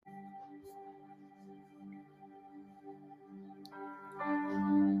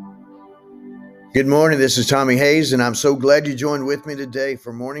Good morning. This is Tommy Hayes, and I'm so glad you joined with me today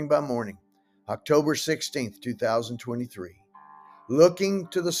for Morning by Morning, October 16th, 2023. Looking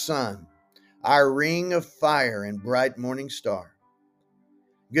to the sun, our ring of fire and bright morning star.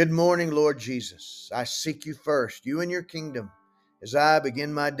 Good morning, Lord Jesus. I seek you first, you and your kingdom, as I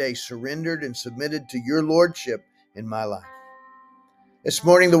begin my day surrendered and submitted to your lordship in my life. This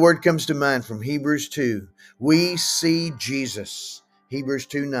morning, the word comes to mind from Hebrews 2. We see Jesus, Hebrews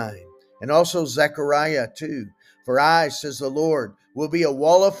 2:9, and also Zechariah 2. For I, says the Lord, will be a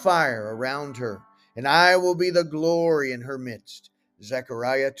wall of fire around her, and I will be the glory in her midst,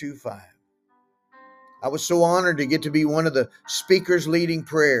 Zechariah 2:5. I was so honored to get to be one of the speakers leading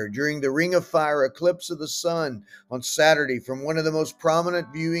prayer during the Ring of Fire eclipse of the sun on Saturday from one of the most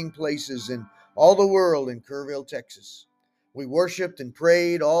prominent viewing places in all the world in Kerrville, Texas. We worshiped and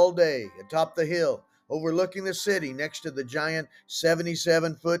prayed all day atop the hill overlooking the city next to the giant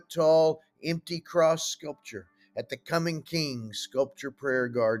 77-foot tall empty cross sculpture at the Coming King Sculpture Prayer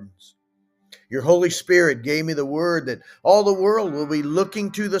Gardens. Your Holy Spirit gave me the word that all the world will be looking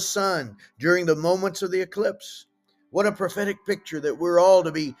to the sun during the moments of the eclipse. What a prophetic picture that we're all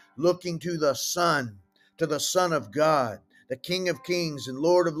to be looking to the Son of God, the King of Kings and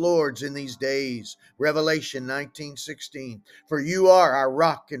Lord of Lords in these days. Revelation 19:16. For you are our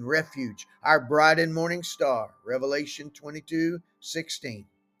rock and refuge, our bright and morning star. Revelation 22:16.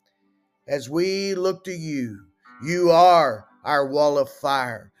 As we look to you, you are our wall of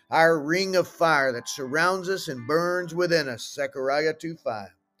fire, our ring of fire that surrounds us and burns within us. Zechariah 2:5.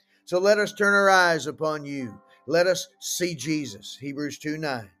 So let us turn our eyes upon you. Let us see Jesus. Hebrews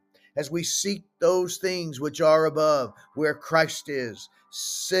 2:9. As we seek those things which are above, where Christ is,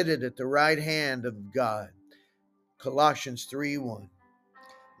 seated at the right hand of God. Colossians 3:1.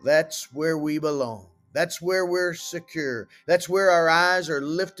 That's where we belong. That's where we're secure. That's where our eyes are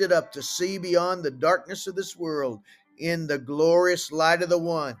lifted up to see beyond the darkness of this world in the glorious light of the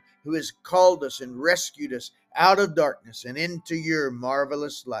one who has called us and rescued us out of darkness and into your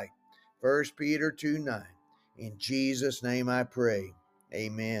marvelous light. 1 Peter 2:9. In Jesus' name I pray.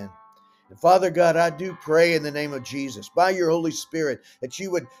 Amen. And Father God, I do pray in the name of Jesus, by your Holy Spirit, that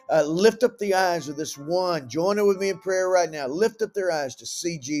you would lift up the eyes of this one. Join it with me in prayer right now. Lift up their eyes to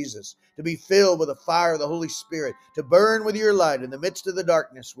see Jesus, to be filled with the fire of the Holy Spirit, to burn with your light in the midst of the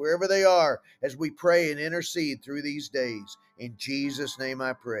darkness, wherever they are, as we pray and intercede through these days. In Jesus' name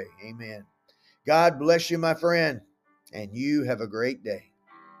I pray. Amen. God bless you, my friend, and you have a great day.